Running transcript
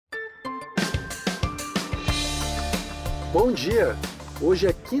Bom dia! Hoje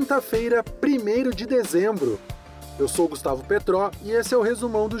é quinta-feira, 1º de dezembro. Eu sou Gustavo Petró e esse é o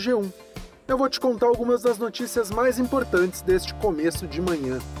resumão do G1. Eu vou te contar algumas das notícias mais importantes deste começo de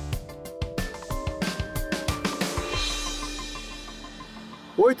manhã.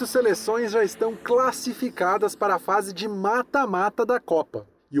 8 seleções já estão classificadas para a fase de mata-mata da Copa.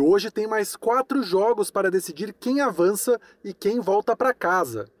 E hoje tem mais 4 jogos para decidir quem avança e quem volta para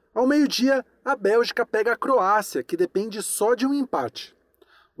casa. Ao meio-dia, a Bélgica pega a Croácia, que depende só de um empate.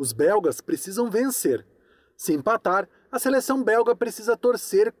 Os belgas precisam vencer. Se empatar, a seleção belga precisa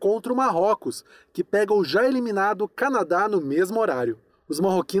torcer contra o Marrocos, que pega o já eliminado Canadá no mesmo horário. Os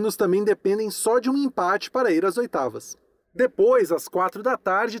marroquinos também dependem só de um empate para ir às oitavas. Depois, às 4 da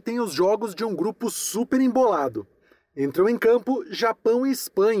tarde, tem os jogos de um grupo super embolado. Entram em campo Japão e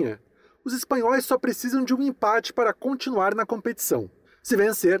Espanha. Os espanhóis só precisam de um empate para continuar na competição. Se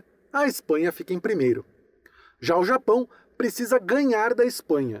vencer, a Espanha fica em primeiro. Já o Japão precisa ganhar da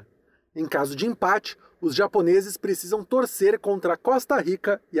Espanha. Em caso de empate, os japoneses precisam torcer contra a Costa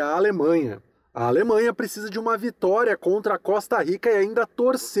Rica e a Alemanha. A Alemanha precisa de uma vitória contra a Costa Rica e ainda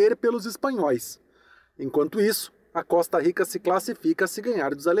torcer pelos espanhóis. Enquanto isso, a Costa Rica se classifica se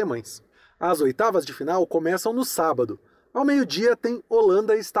ganhar dos alemães. As oitavas de final começam no sábado. Ao meio-dia tem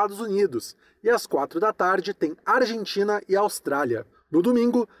Holanda e Estados Unidos. E às 4 da tarde tem Argentina e Austrália. No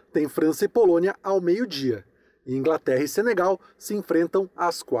domingo tem França e Polônia ao meio-dia. E Inglaterra e Senegal se enfrentam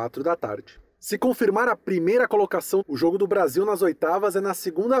às 4 da tarde. Se confirmar a primeira colocação, o jogo do Brasil nas oitavas é na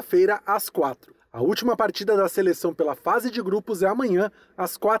segunda-feira às 4. A última partida da seleção pela fase de grupos é amanhã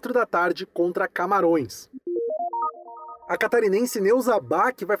às 4 da tarde contra Camarões. A catarinense Neuza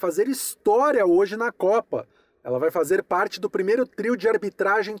Bach vai fazer história hoje na Copa. Ela vai fazer parte do primeiro trio de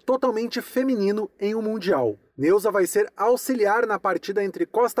arbitragem totalmente feminino em um Mundial. Neuza vai ser auxiliar na partida entre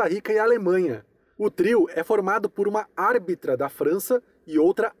Costa Rica e Alemanha. O trio é formado por uma árbitra da França e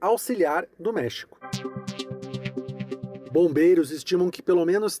outra auxiliar do México. Bombeiros estimam que pelo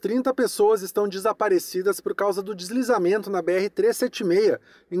menos 30 pessoas estão desaparecidas por causa do deslizamento na BR-376,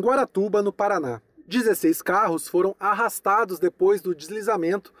 em Guaratuba, no Paraná. 16 carros foram arrastados depois do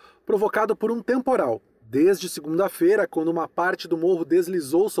deslizamento provocado por um temporal. Desde segunda-feira, quando uma parte do morro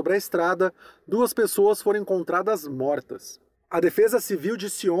deslizou sobre a estrada, 2 pessoas foram encontradas mortas. A Defesa Civil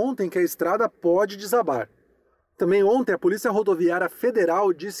disse ontem que a estrada pode desabar. Também ontem, a Polícia Rodoviária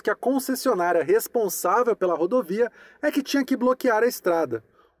Federal disse que a concessionária responsável pela rodovia é que tinha que bloquear a estrada.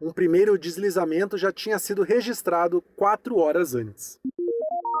 Um primeiro deslizamento já tinha sido registrado 4 horas antes.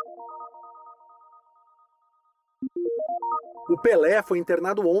 O Pelé foi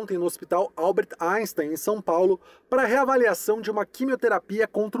internado ontem no Hospital Albert Einstein, em São Paulo, para reavaliação de uma quimioterapia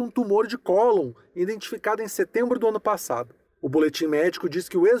contra um tumor de cólon, identificado em setembro do ano passado. O boletim médico diz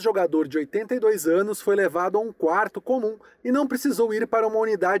que o ex-jogador de 82 anos foi levado a um quarto comum e não precisou ir para uma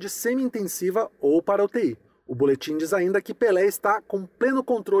unidade semi-intensiva ou para UTI. O boletim diz ainda que Pelé está com pleno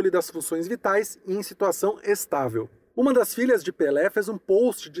controle das funções vitais e em situação estável. Uma das filhas de Pelé fez um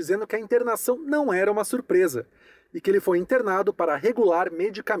post dizendo que a internação não era uma surpresa e que ele foi internado para regular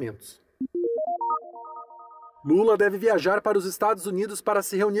medicamentos. Lula deve viajar para os Estados Unidos para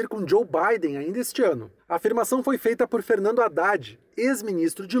se reunir com Joe Biden ainda este ano. A afirmação foi feita por Fernando Haddad,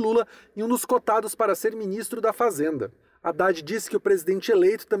 ex-ministro de Lula e um dos cotados para ser ministro da Fazenda. Haddad disse que o presidente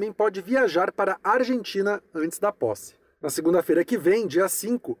eleito também pode viajar para a Argentina antes da posse. Na segunda-feira que vem, dia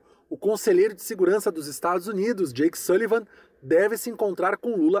 5, o conselheiro de segurança dos Estados Unidos, Jake Sullivan, deve se encontrar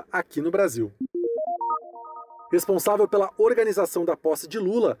com Lula aqui no Brasil. Responsável pela organização da posse de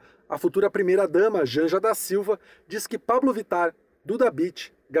Lula, a futura primeira-dama, Janja da Silva, diz que Pablo Vittar, Duda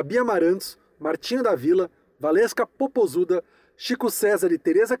Beat, Gabi Amarantos, Martinho da Vila, Valesca Popozuda, Chico César e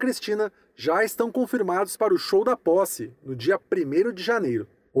Tereza Cristina já estão confirmados para o show da posse, no dia 1º de janeiro.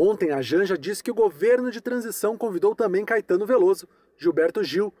 Ontem, a Janja disse que o governo de transição convidou também Caetano Veloso, Gilberto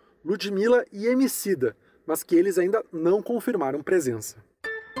Gil, Ludmilla e Emicida, mas que eles ainda não confirmaram presença.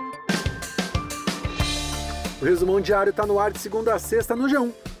 O Resumão Diário está no ar de segunda a sexta no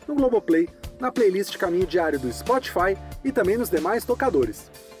G1, no Globoplay, na playlist Caminho Diário do Spotify e também nos demais tocadores.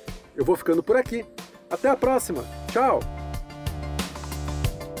 Eu vou ficando por aqui. Até a próxima. Tchau!